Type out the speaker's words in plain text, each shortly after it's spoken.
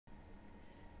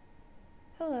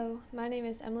Hello, my name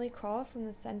is Emily Krull from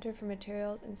the Center for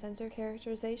Materials and Sensor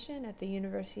Characterization at the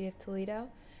University of Toledo,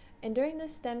 and during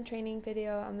this STEM training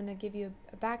video I'm going to give you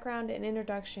a background and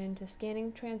introduction to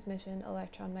scanning transmission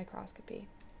electron microscopy.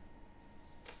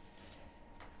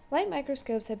 Light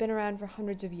microscopes have been around for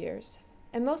hundreds of years,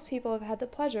 and most people have had the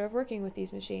pleasure of working with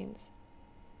these machines.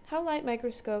 How light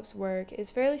microscopes work is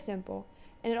fairly simple,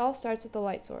 and it all starts with the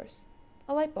light source,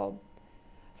 a light bulb.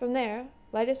 From there,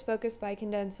 light is focused by a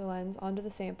condenser lens onto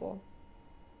the sample.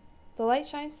 The light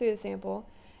shines through the sample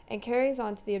and carries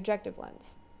on to the objective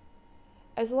lens.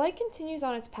 As the light continues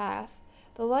on its path,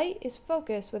 the light is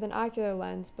focused with an ocular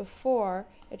lens before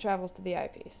it travels to the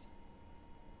eyepiece.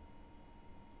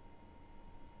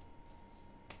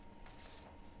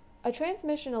 A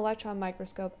transmission electron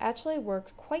microscope actually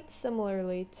works quite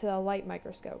similarly to a light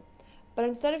microscope, but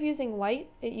instead of using light,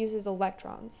 it uses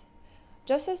electrons.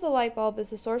 Just as the light bulb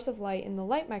is the source of light in the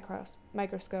light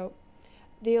microscope,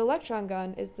 the electron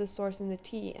gun is the source in the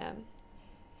TEM.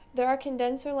 There are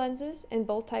condenser lenses in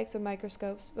both types of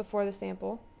microscopes before the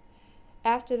sample.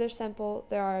 After the sample,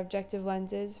 there are objective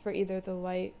lenses for either the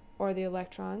light or the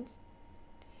electrons.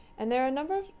 And there are a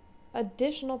number of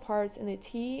additional parts in the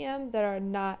TEM that are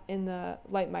not in the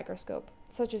light microscope,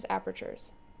 such as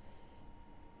apertures.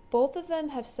 Both of them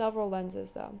have several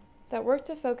lenses, though, that work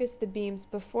to focus the beams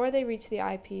before they reach the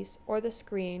eyepiece or the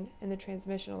screen in the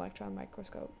transmission electron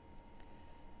microscope.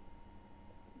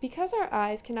 Because our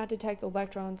eyes cannot detect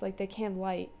electrons like they can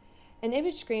light, an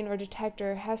image screen or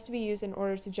detector has to be used in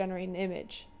order to generate an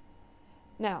image.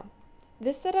 Now,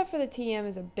 this setup for the TEM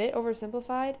is a bit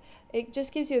oversimplified. It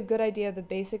just gives you a good idea of the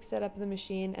basic setup of the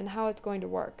machine and how it's going to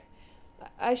work.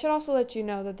 I should also let you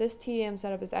know that this TEM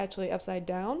setup is actually upside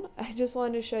down. I just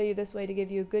wanted to show you this way to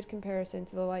give you a good comparison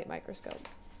to the light microscope.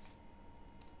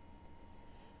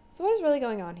 So what is really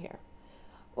going on here?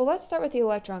 Well, let's start with the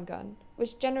electron gun,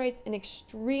 which generates an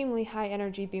extremely high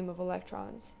energy beam of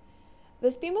electrons.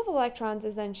 This beam of electrons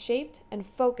is then shaped and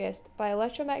focused by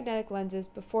electromagnetic lenses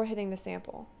before hitting the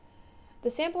sample.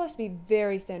 The sample has to be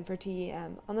very thin for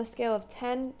TEM, on the scale of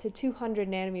 10 to 200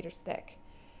 nanometers thick,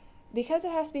 because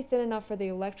it has to be thin enough for the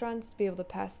electrons to be able to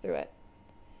pass through it.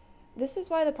 This is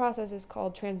why the process is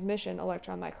called transmission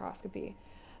electron microscopy,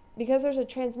 because there's a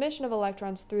transmission of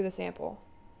electrons through the sample.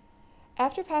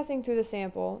 After passing through the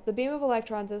sample, the beam of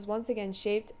electrons is once again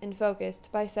shaped and focused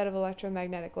by a set of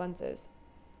electromagnetic lenses.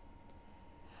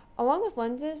 Along with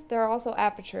lenses, there are also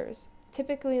apertures,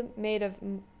 typically made of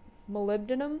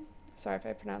molybdenum, sorry if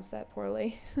I pronounced that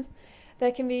poorly,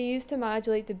 that can be used to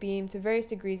modulate the beam to various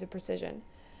degrees of precision.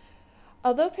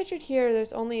 Although pictured here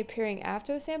there's only appearing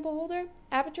after the sample holder,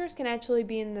 apertures can actually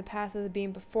be in the path of the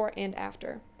beam before and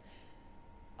after.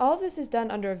 All of this is done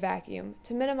under a vacuum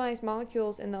to minimize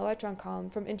molecules in the electron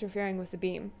column from interfering with the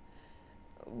beam.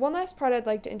 One last part I'd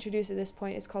like to introduce at this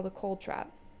point is called a cold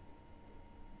trap.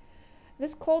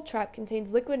 This cold trap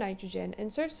contains liquid nitrogen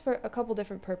and serves for a couple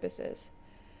different purposes.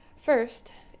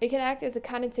 First, it can act as a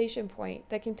condensation point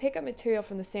that can pick up material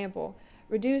from the sample,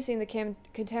 reducing the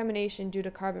contamination due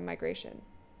to carbon migration.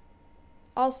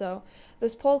 Also,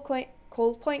 this cold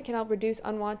point can help reduce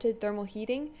unwanted thermal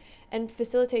heating and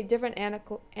facilitate different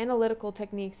analytical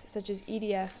techniques such as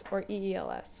EDS or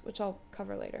EELS, which I'll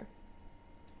cover later.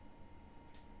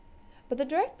 But the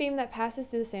direct beam that passes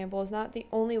through the sample is not the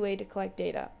only way to collect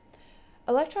data.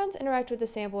 Electrons interact with the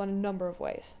sample in a number of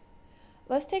ways.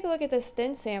 Let's take a look at this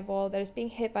thin sample that is being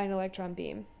hit by an electron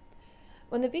beam.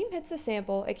 When the beam hits the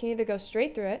sample, it can either go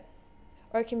straight through it,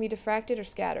 or it can be diffracted or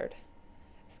scattered.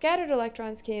 Scattered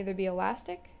electrons can either be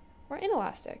elastic or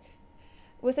inelastic,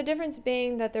 with the difference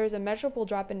being that there is a measurable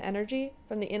drop in energy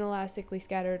from the inelastically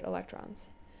scattered electrons.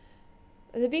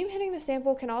 The beam hitting the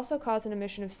sample can also cause an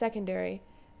emission of secondary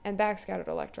and backscattered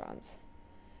electrons.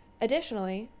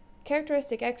 Additionally,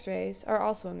 characteristic X-rays are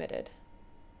also emitted.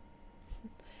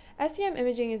 SEM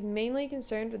imaging is mainly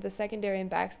concerned with the secondary and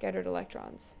backscattered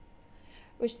electrons,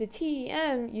 which the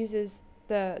TEM uses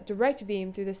the direct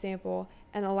beam through the sample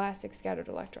and elastic scattered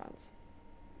electrons.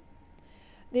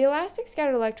 The elastic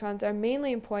scattered electrons are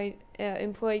mainly employed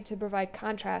to provide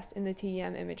contrast in the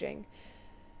TEM imaging.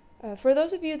 For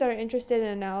those of you that are interested in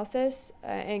analysis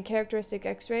and characteristic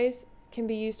X-rays, can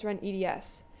be used to run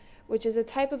EDS, which is a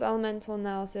type of elemental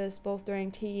analysis both during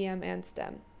TEM and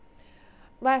STEM.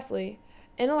 Lastly,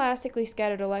 inelastically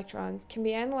scattered electrons can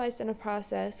be analyzed in a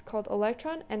process called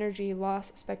electron energy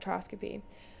loss spectroscopy.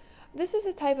 This is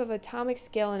a type of atomic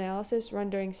scale analysis run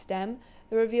during STEM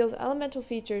that reveals elemental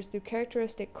features through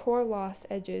characteristic core loss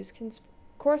edges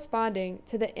corresponding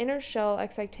to the inner shell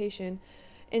excitation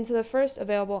into the first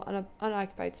available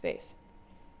unoccupied space.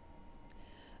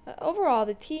 Overall,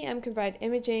 the TEM can provide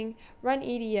imaging, run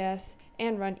EDS,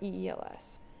 and run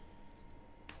EELS.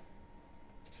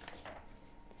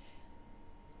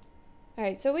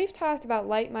 Alright, so we've talked about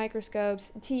light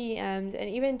microscopes, TEMs, and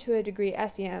even to a degree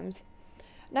SEMs.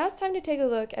 Now it's time to take a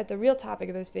look at the real topic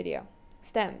of this video,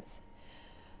 STEMs.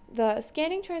 The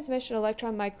scanning transmission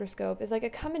electron microscope is like a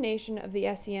combination of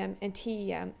the SEM and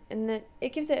TEM, and that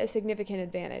it gives it a significant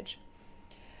advantage.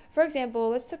 For example,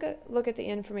 let's take a look at the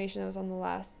information that was on the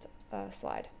last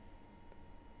slide.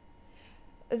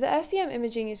 The SEM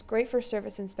imaging is great for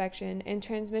surface inspection, and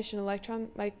transmission electron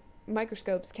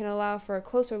microscopes can allow for a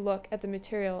closer look at the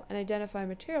material and identify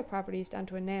material properties down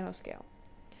to a nanoscale.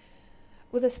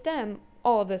 With a STEM,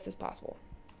 all of this is possible,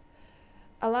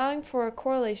 allowing for a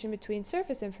correlation between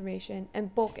surface information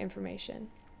and bulk information.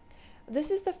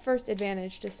 This is the first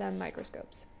advantage to STEM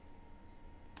microscopes.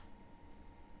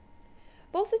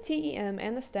 Both the TEM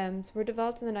and the STEMs were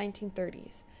developed in the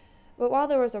 1930s, but while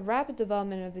there was a rapid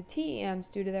development of the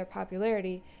TEMs due to their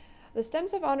popularity, the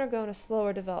STEMs have undergone a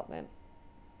slower development.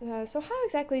 So how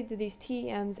exactly do these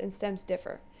TEMs and STEMs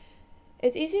differ?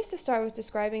 It's easiest to start with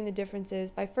describing the differences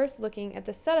by first looking at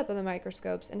the setup of the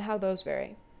microscopes and how those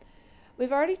vary.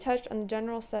 We've already touched on the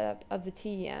general setup of the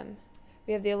TEM.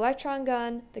 We have the electron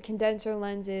gun, the condenser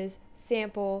lenses,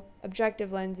 sample,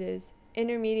 objective lenses,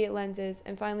 intermediate lenses,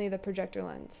 and finally the projector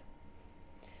lens.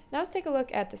 Now let's take a look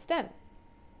at the STEM.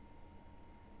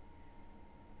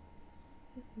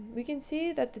 We can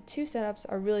see that the two setups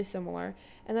are really similar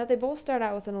and that they both start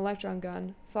out with an electron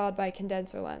gun followed by a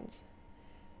condenser lens.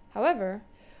 However,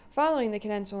 following the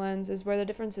condenser lens is where the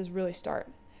differences really start.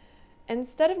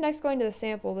 Instead of next going to the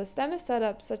sample, the STEM is set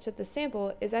up such that the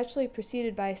sample is actually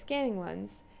preceded by a scanning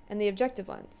lens and the objective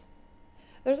lens.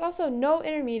 There's also no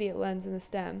intermediate lens in the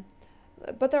STEM,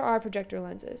 but there are projector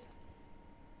lenses.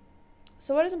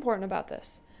 So what is important about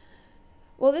this?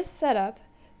 Well, with this setup,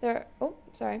 there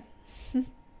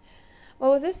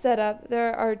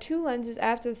are two lenses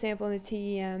after the sample in the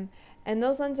TEM, and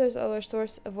those lenses are the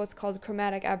source of what's called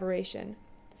chromatic aberration.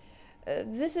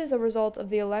 This is a result of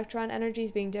the electron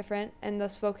energies being different and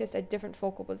thus focused at different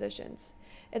focal positions.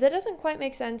 If that doesn't quite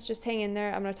make sense, just hang in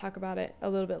there. I'm going to talk about it a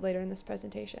little bit later in this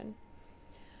presentation.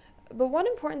 But one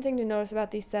important thing to notice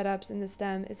about these setups in the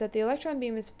STEM is that the electron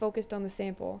beam is focused on the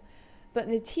sample, but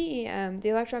in the TEM, the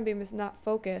electron beam is not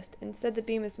focused. Instead, the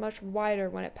beam is much wider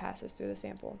when it passes through the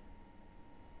sample.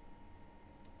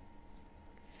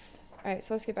 Alright,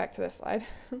 so let's get back to this slide.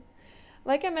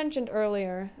 Like I mentioned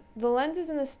earlier, the lenses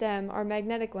in the STEM are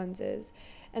magnetic lenses,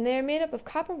 and they are made up of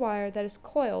copper wire that is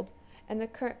coiled and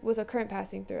with a current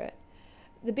passing through it.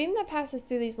 The beam that passes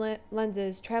through these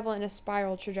lenses travel in a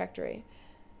spiral trajectory.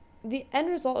 The end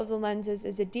result of the lenses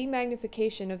is a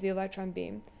demagnification of the electron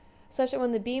beam, such that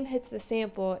when the beam hits the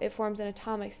sample, it forms an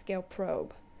atomic scale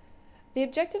probe. The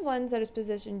objective lens that is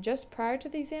positioned just prior to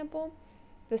the sample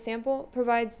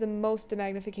provides the most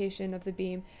demagnification of the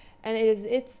beam, and it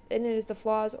is the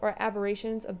flaws or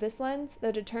aberrations of this lens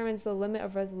that determines the limit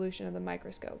of resolution of the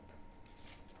microscope.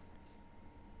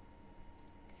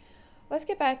 Let's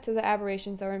get back to the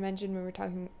aberrations that were mentioned when we were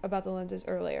talking about the lenses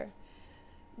earlier.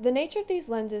 The nature of these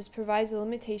lenses provides a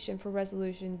limitation for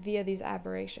resolution via these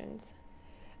aberrations.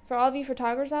 For all of you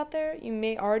photographers out there, you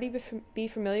may already be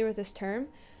familiar with this term.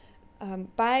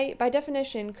 By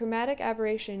definition, chromatic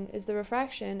aberration is the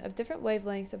refraction of different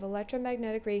wavelengths of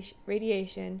electromagnetic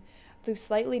radiation through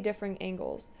slightly differing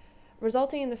angles,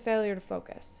 resulting in the failure to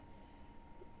focus.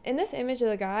 In this image of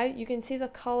the guy, you can see the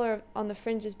color on the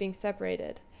fringes being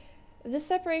separated. This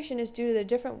separation is due to the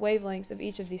different wavelengths of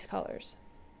each of these colors.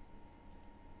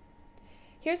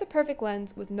 Here's a perfect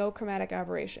lens with no chromatic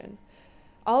aberration.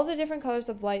 All of the different colors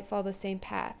of light follow the same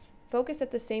path, focus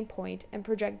at the same point, and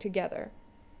project together.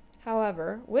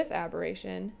 However, with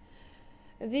aberration,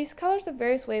 these colors of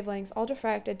various wavelengths all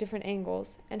diffract at different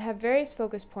angles and have various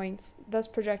focus points, thus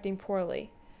projecting poorly.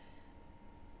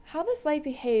 How this light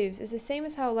behaves is the same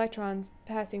as how electrons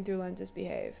passing through lenses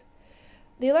behave.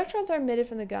 The electrons are emitted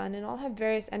from the gun and all have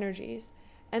various energies,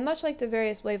 and much like the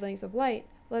various wavelengths of light,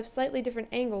 will have slightly different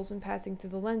angles when passing through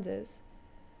the lenses,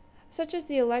 such as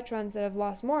the electrons that have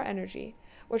lost more energy,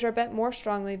 which are bent more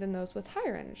strongly than those with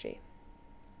higher energy.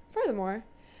 Furthermore,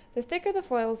 the thicker the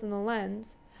foils in the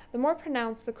lens, the more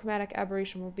pronounced the chromatic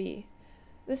aberration will be.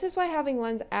 This is why having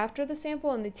lens after the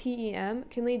sample in the TEM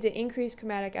can lead to increased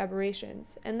chromatic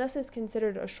aberrations, and thus is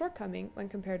considered a shortcoming when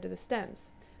compared to the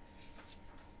STEMs.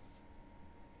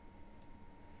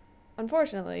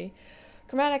 Unfortunately,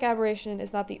 chromatic aberration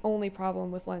is not the only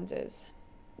problem with lenses.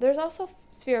 There's also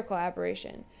spherical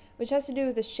aberration, which has to do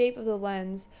with the shape of the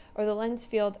lens or the lens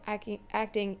field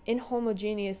acting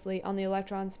inhomogeneously on the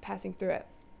electrons passing through it.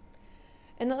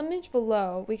 In the image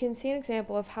below, we can see an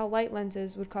example of how light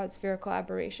lenses would cause spherical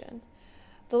aberration.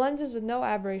 The lenses with no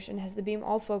aberration has the beam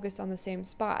all focused on the same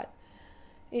spot.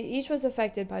 Each was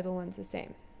affected by the lens the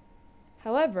same.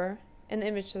 However, in the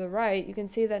image to the right, you can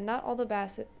see that not all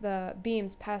the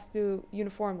beams pass through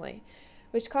uniformly,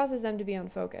 which causes them to be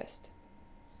unfocused.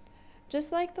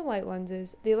 Just like the light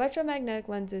lenses, the electromagnetic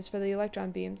lenses for the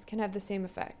electron beams can have the same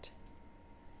effect.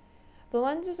 The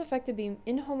lenses affect the beam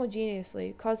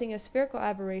inhomogeneously, causing a spherical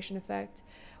aberration effect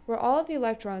where all of the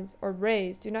electrons, or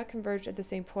rays, do not converge at the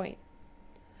same point.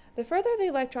 The further the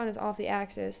electron is off the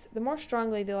axis, the more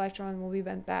strongly the electron will be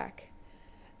bent back.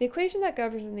 The equation that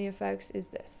governs the effects is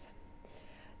this.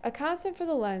 A constant for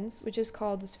the lens, which is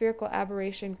called the spherical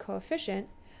aberration coefficient,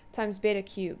 times beta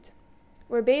cubed,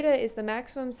 where beta is the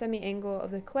maximum semi-angle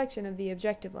of the collection of the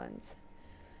objective lens.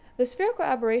 The spherical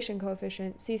aberration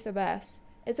coefficient, C sub s,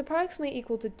 is approximately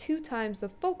equal to 2 times the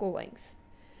focal length.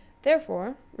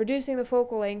 Therefore, reducing the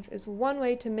focal length is one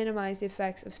way to minimize the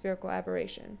effects of spherical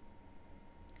aberration.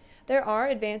 There are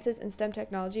advances in STEM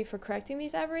technology for correcting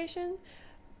these aberrations,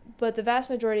 but the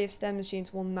vast majority of STEM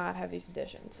machines will not have these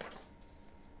additions.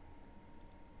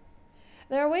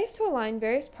 There are ways to align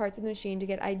various parts of the machine to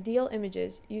get ideal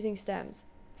images using STEMs,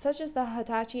 such as the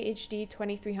Hitachi HD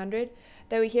 2300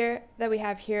 that we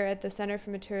have here at the Center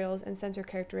for Materials and Sensor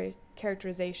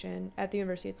Characterization at the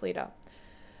University of Toledo.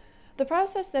 The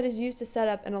process that is used to set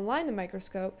up and align the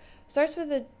microscope starts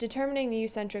with determining the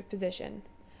eccentric position,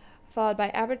 followed by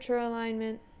aperture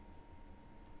alignment,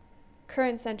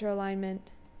 current center alignment,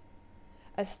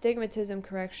 astigmatism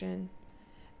correction,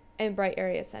 and bright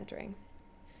area centering.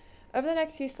 Over the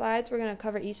next few slides, we're going to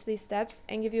cover each of these steps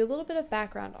and give you a little bit of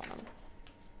background on them.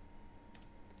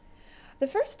 The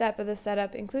first step of the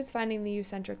setup includes finding the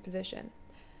eccentric position.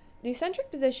 The eccentric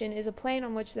position is a plane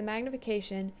on which the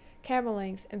magnification, camera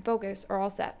length, and focus are all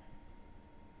set.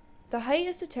 The height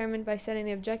is determined by setting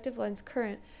the objective lens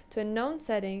current to a known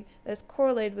setting that is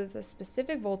correlated with a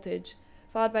specific voltage,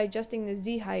 followed by adjusting the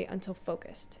Z height until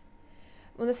focused.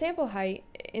 When the sample height,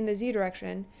 in the Z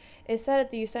direction, is set at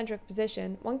the eccentric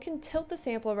position, one can tilt the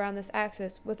sample around this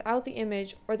axis without the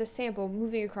image or the sample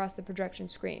moving across the projection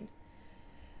screen.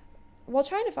 While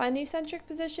trying to find the eccentric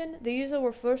position, the user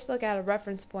will first look at a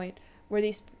reference point where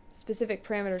these specific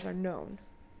parameters are known.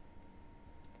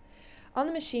 On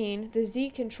the machine, the Z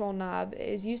control knob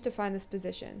is used to find this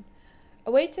position.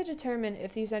 A way to determine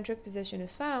if the eccentric position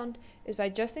is found is by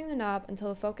adjusting the knob until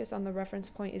the focus on the reference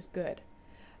point is good.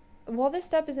 While this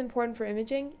step is important for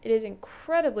imaging, it is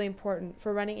incredibly important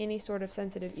for running any sort of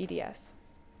sensitive EDS.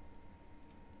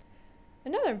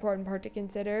 Another important part to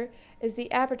consider is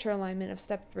the aperture alignment of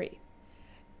step 3.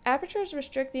 Apertures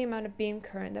restrict the amount of beam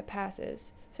current that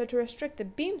passes, so to restrict the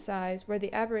beam size where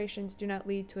the aberrations do not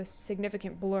lead to a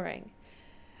significant blurring.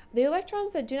 The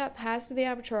electrons that do not pass through the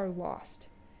aperture are lost.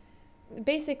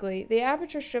 Basically, the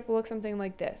aperture strip will look something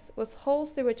like this, with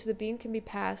holes through which the beam can be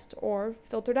passed or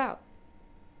filtered out.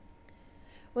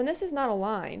 When this is not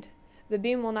aligned, the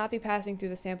beam will not be passing through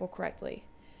the sample correctly.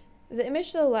 The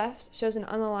image to the left shows an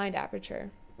unaligned aperture,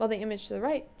 while the image to the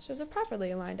right shows a properly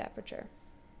aligned aperture.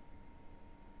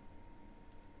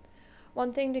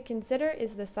 One thing to consider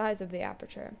is the size of the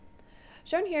aperture.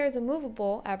 Shown here is a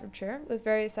movable aperture with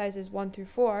various sizes 1 through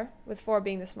 4, with 4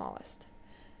 being the smallest.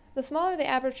 The smaller the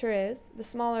aperture is, the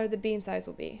smaller the beam size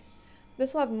will be.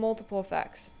 This will have multiple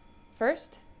effects.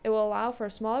 First, it will allow for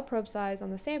a smaller probe size on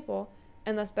the sample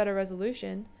and thus better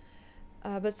resolution,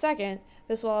 but second,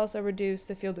 this will also reduce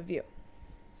the field of view.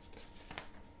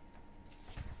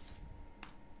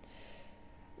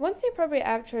 Once the appropriate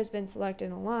aperture has been selected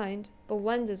and aligned, the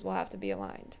lenses will have to be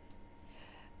aligned.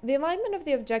 The alignment of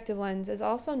the objective lens is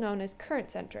also known as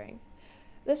current centering.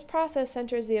 This process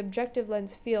centers the objective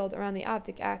lens field around the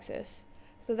optic axis,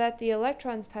 so that the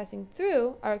electrons passing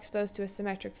through are exposed to a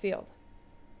symmetric field.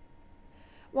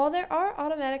 While there are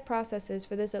automatic processes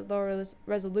for this at lower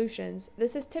resolutions,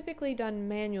 this is typically done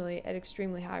manually at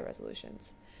extremely high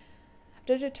resolutions.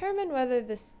 To determine whether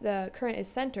the current is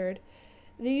centered,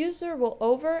 the user will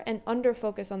over and under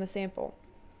focus on the sample.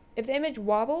 If the image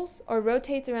wobbles or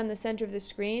rotates around the center of the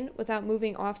screen without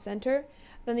moving off center,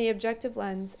 then the objective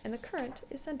lens and the current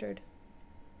is centered.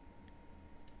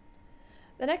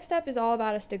 The next step is all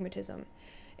about astigmatism.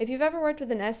 If you've ever worked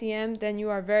with an SEM, then you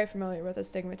are very familiar with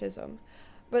astigmatism.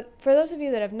 But for those of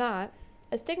you that have not,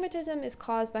 astigmatism is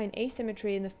caused by an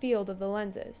asymmetry in the field of the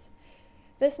lenses.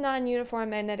 This non-uniform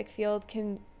magnetic field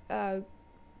can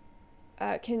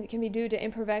be due to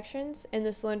imperfections in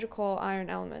the cylindrical iron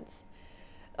elements.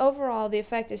 Overall, the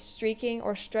effect is streaking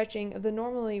or stretching of the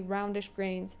normally roundish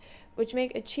grains, which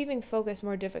make achieving focus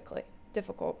more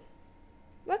difficult.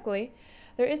 Luckily,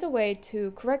 there is a way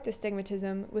to correct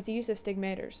astigmatism with the use of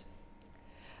stigmators.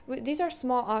 These are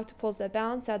small octuples that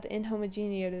balance out the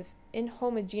inhomogeneity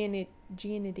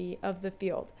of the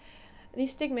field.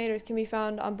 These stigmators can be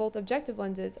found on both objective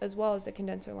lenses as well as the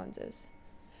condenser lenses.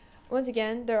 Once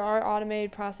again, there are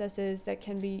automated processes that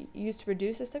can be used to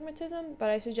reduce astigmatism, but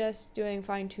I suggest doing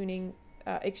fine-tuning,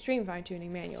 extreme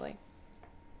fine-tuning manually.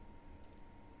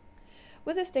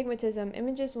 With astigmatism,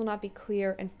 images will not be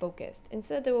clear and focused.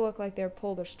 Instead, they will look like they're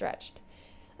pulled or stretched.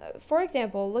 For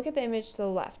example, look at the image to the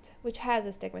left, which has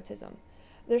astigmatism.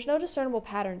 There's no discernible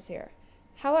patterns here.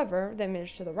 However, the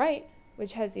image to the right,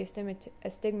 which has the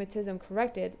astigmatism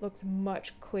corrected, looks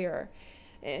much clearer.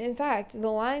 In fact, the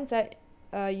lines that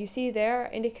you see there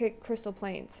indicate crystal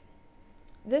planes.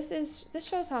 This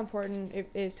shows how important it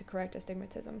is to correct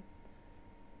astigmatism.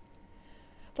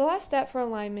 The last step for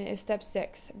alignment is step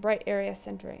 6, bright area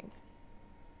centering.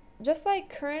 Just like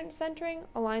current centering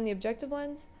align the objective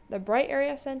lens, the bright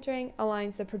area centering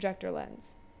aligns the projector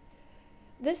lens.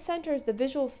 This centers the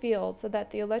visual field so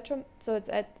that it's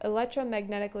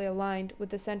electromagnetically aligned with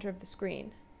the center of the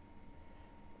screen.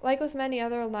 Like with many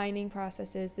other aligning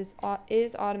processes, this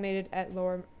is automated at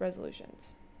lower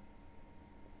resolutions.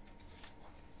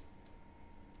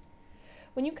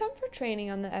 When you come for training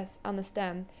on the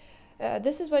STEM,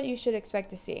 this is what you should expect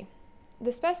to see.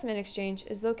 The specimen exchange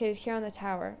is located here on the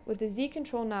tower with the Z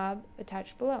control knob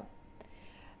attached below.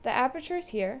 The aperture is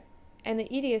here, and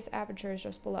the EDS aperture is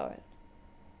just below it.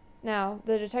 Now,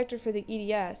 the detector for the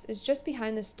EDS is just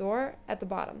behind this door at the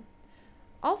bottom.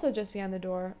 Also just behind the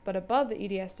door, but above the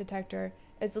EDS detector,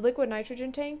 is the liquid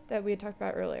nitrogen tank that we had talked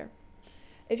about earlier.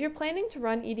 If you're planning to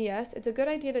run EDS, it's a good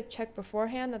idea to check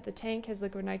beforehand that the tank has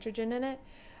liquid nitrogen in it,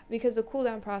 because the cool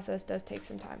down process does take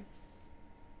some time.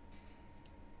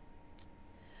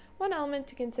 One element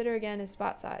to consider again is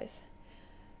spot size.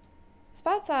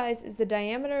 Spot size is the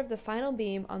diameter of the final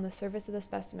beam on the surface of the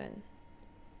specimen.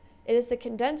 It is the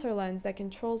condenser lens that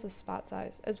controls the spot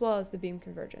size, as well as the beam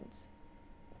convergence.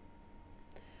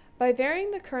 By varying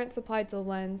the current supplied to the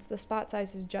lens, the spot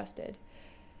size is adjusted.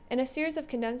 In a series of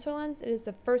condenser lenses, it is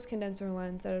the first condenser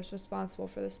lens that is responsible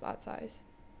for the spot size.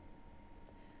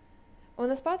 When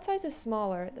the spot size is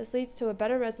smaller, this leads to a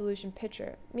better resolution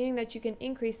picture, meaning that you can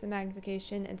increase the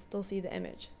magnification and still see the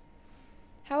image.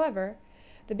 However,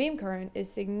 the beam current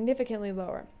is significantly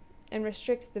lower and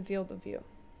restricts the field of view.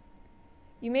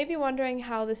 You may be wondering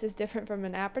how this is different from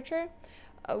an aperture.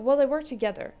 Well, they work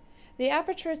together. The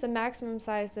aperture is the maximum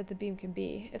size that the beam can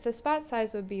be. If the spot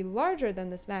size would be larger than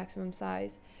this maximum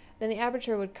size, then the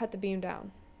aperture would cut the beam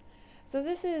down. So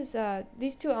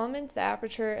these two elements, the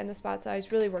aperture and the spot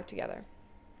size, really work together.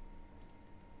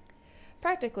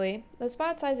 Practically, the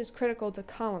spot size is critical to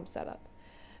column setup.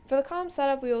 For the column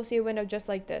setup, we will see a window just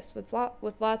like this,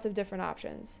 with lots of different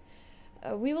options.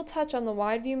 We will touch on the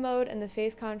wide view mode and the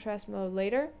phase contrast mode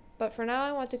later, but for now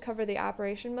I want to cover the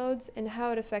operation modes and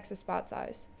how it affects the spot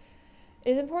size.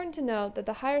 It is important to note that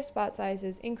the higher spot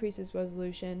sizes increases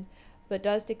resolution, but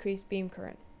does decrease beam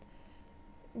current.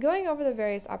 Going over the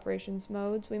various operations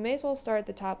modes, we may as well start at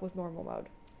the top with normal mode.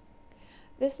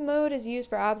 This mode is used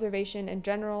for observation and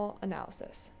general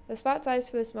analysis. The spot size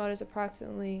for this mode is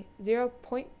approximately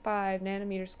 0.5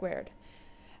 nanometers squared.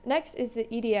 Next is the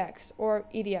EDX, or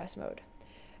EDS mode,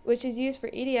 which is used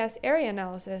for EDS area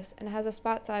analysis and has a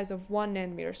spot size of 1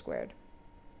 nanometer squared.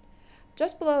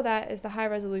 Just below that is the high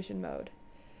resolution mode.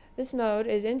 This mode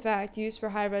is in fact used for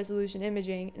high resolution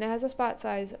imaging and it has a spot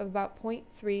size of about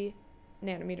 0.3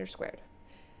 nanometers squared.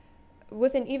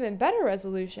 With an even better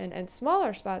resolution and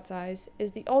smaller spot size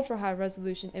is the ultra high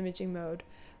resolution imaging mode,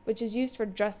 which is used for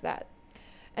just that,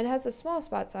 and has a small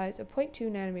spot size of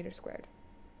 0.2 nanometers squared.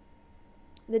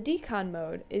 The decon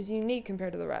mode is unique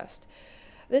compared to the rest.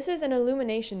 This is an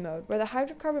illumination mode where the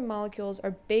hydrocarbon molecules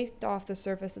are baked off the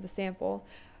surface of the sample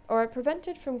or are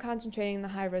prevented from concentrating in the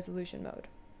high resolution mode.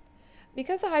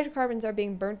 Because the hydrocarbons are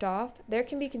being burnt off, there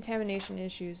can be contamination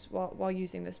issues while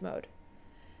using this mode.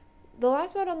 The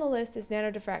last mode on the list is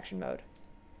nanodiffraction mode.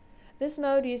 This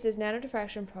mode uses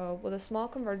nanodiffraction probe with a small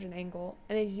convergent angle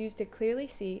and is used to clearly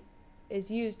see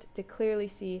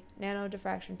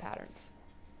nanodiffraction patterns.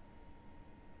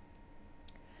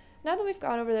 Now that we've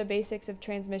gone over the basics of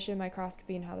transmission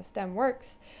microscopy and how the STEM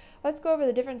works, let's go over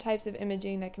the different types of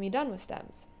imaging that can be done with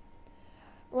STEMs.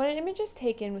 When an image is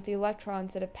taken with the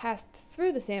electrons that have passed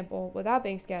through the sample without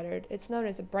being scattered, it's known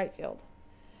as a bright field.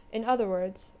 In other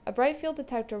words, a bright field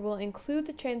detector will include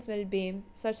the transmitted beam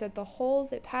such that the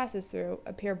holes it passes through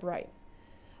appear bright,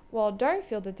 while a dark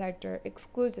field detector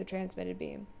excludes the transmitted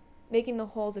beam, making the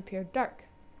holes appear dark.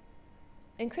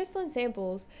 In crystalline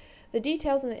samples, the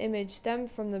details in the image stem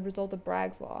from the result of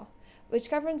Bragg's law, which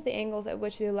governs the angles at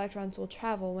which the electrons will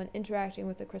travel when interacting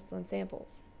with the crystalline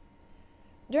samples.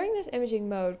 During this imaging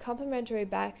mode, complementary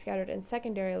backscattered and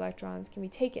secondary electrons can be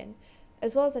taken,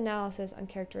 as well as analysis on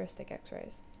characteristic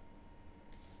X-rays.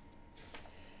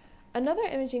 Another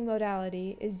imaging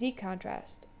modality is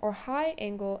Z-contrast, or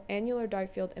high-angle annular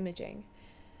dark field imaging.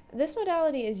 This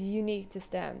modality is unique to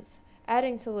STEMs,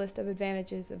 adding to the list of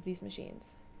advantages of these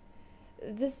machines.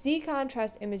 The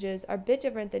Z-contrast images are a bit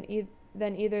different than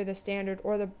either the standard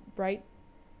bright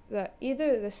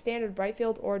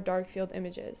field or dark field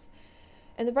images.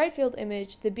 In the bright field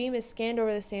image, the beam is scanned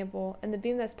over the sample, and the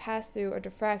beam that's passed through or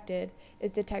diffracted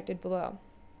is detected below.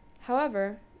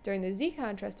 However, during the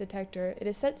Z-contrast detector, it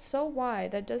is set so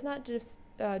wide that it does not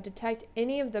detect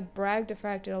any of the Bragg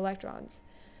diffracted electrons,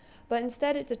 but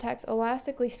instead it detects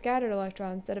elastically scattered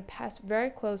electrons that have passed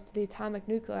very close to the atomic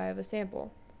nuclei of a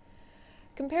sample.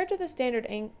 Compared to the standard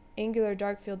angular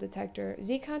dark field detector,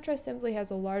 Z-contrast simply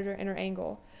has a larger inner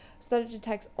angle, so that it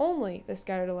detects only the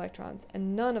scattered electrons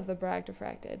and none of the Bragg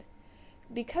diffracted.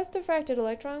 Because diffracted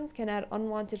electrons can add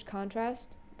unwanted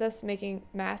contrast, thus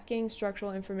masking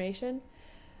structural information,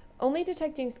 only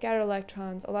detecting scattered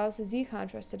electrons allows the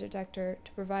Z-contrast detector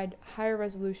to provide higher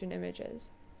resolution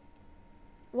images.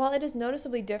 While it is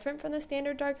noticeably different from the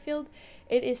standard dark field,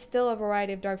 it is still a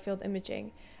variety of dark field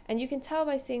imaging, and you can tell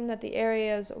by seeing that the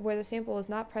areas where the sample is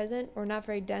not present or not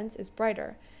very dense is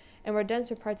brighter, and where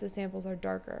denser parts of the samples are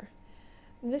darker.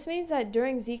 This means that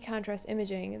during Z-contrast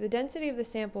imaging, the density of the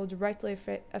sample directly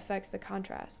affects the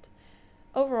contrast.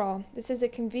 Overall, this is a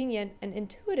convenient and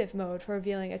intuitive mode for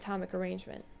revealing atomic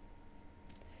arrangement.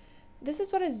 This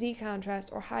is what a Z-contrast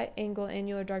or high-angle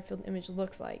annular dark field image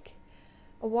looks like.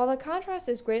 While the contrast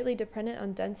is greatly dependent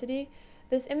on density,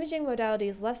 this imaging modality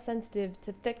is less sensitive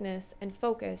to thickness and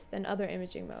focus than other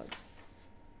imaging modes.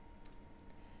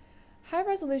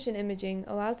 High-resolution imaging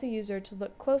allows the user to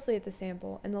look closely at the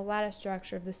sample and the lattice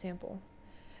structure of the sample.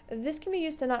 This can be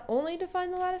used to not only define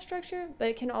the lattice structure, but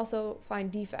it can also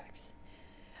find defects.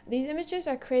 These images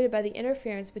are created by the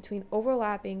interference between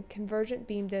overlapping convergent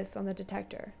beam disks on the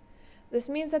detector. This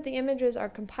means that the images are a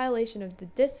compilation of the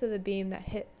disks of the beam that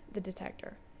hit the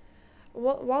detector.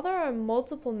 While there are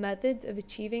multiple methods of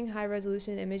achieving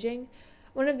high-resolution imaging,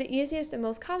 one of the easiest and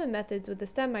most common methods with the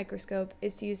STEM microscope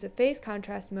is to use the phase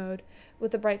contrast mode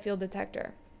with the bright field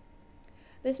detector.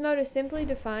 This mode is simply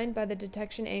defined by the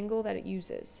detection angle that it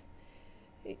uses.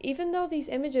 Even though these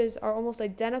images are almost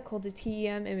identical to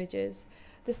TEM images,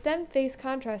 the STEM phase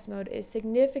contrast mode is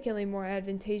significantly more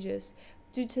advantageous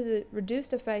due to the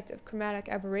reduced effect of chromatic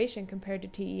aberration compared to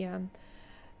TEM,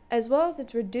 as well as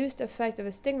its reduced effect of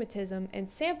astigmatism and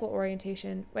sample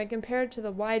orientation when compared to the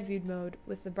wide-viewed mode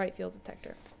with the bright field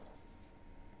detector.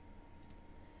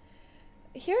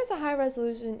 Here is a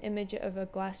high-resolution image of a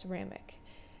glass ceramic.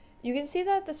 You can see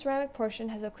that the ceramic portion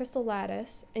has a crystal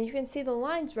lattice, and you can see the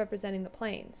lines representing the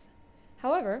planes.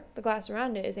 However, the glass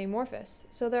around it is amorphous,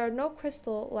 so there are no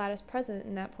crystal lattice present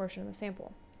in that portion of the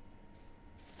sample.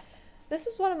 This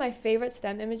is one of my favorite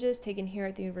STEM images taken here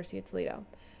at the University of Toledo.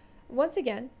 Once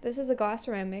again, this is a glass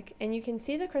ceramic, and you can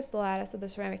see the crystal lattice of the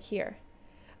ceramic here.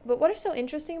 But what is so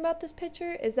interesting about this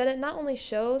picture is that it not only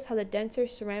shows how the denser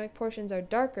ceramic portions are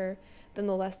darker than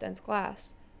the less dense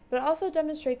glass, but it also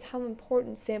demonstrates how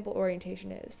important sample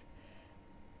orientation is.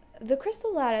 The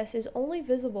crystal lattice is only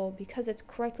visible because it's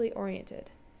correctly oriented.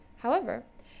 However,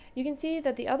 you can see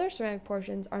that the other ceramic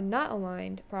portions are not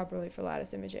aligned properly for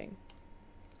lattice imaging,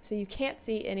 so you can't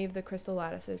see any of the crystal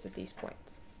lattices at these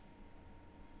points.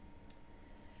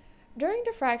 During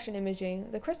diffraction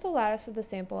imaging, the crystal lattice of the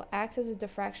sample acts as a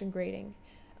diffraction grating,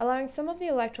 allowing some of the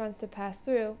electrons to pass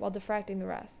through while diffracting the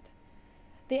rest.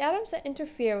 The atoms that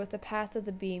interfere with the path of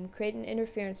the beam create an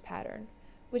interference pattern,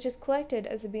 which is collected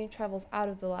as the beam travels out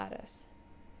of the lattice.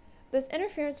 This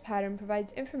interference pattern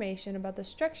provides information about the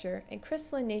structure and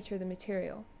crystalline nature of the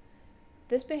material.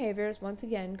 This behavior is once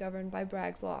again governed by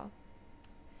Bragg's law.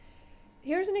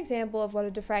 Here's an example of what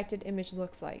a diffracted image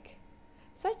looks like.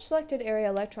 Such selected area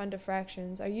electron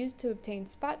diffractions are used to obtain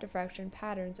spot diffraction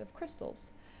patterns of crystals.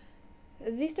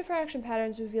 These diffraction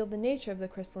patterns reveal the nature of the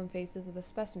crystalline phases of the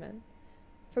specimen.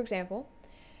 For example,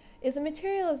 if the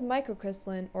material is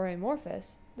microcrystalline or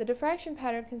amorphous, the diffraction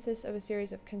pattern consists of a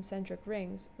series of concentric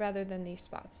rings rather than these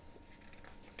spots.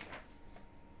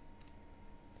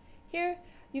 Here,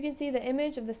 you can see the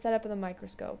image of the setup of the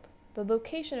microscope, the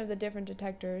location of the different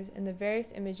detectors in the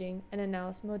various imaging and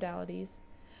analysis modalities,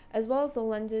 as well as the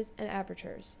lenses and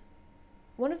apertures.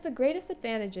 One of the greatest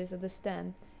advantages of the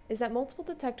STEM is that multiple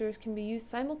detectors can be used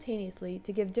simultaneously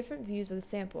to give different views of the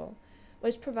sample,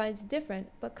 which provides different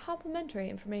but complementary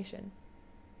information.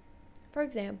 For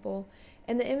example,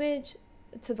 in the image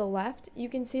to the left, you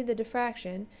can see the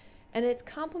diffraction, and it's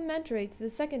complementary to the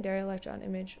secondary electron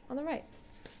image on the right.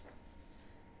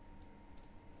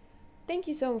 Thank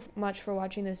you so much for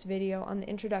watching this video on the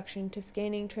introduction to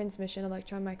scanning transmission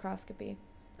electron microscopy.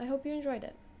 I hope you enjoyed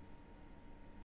it.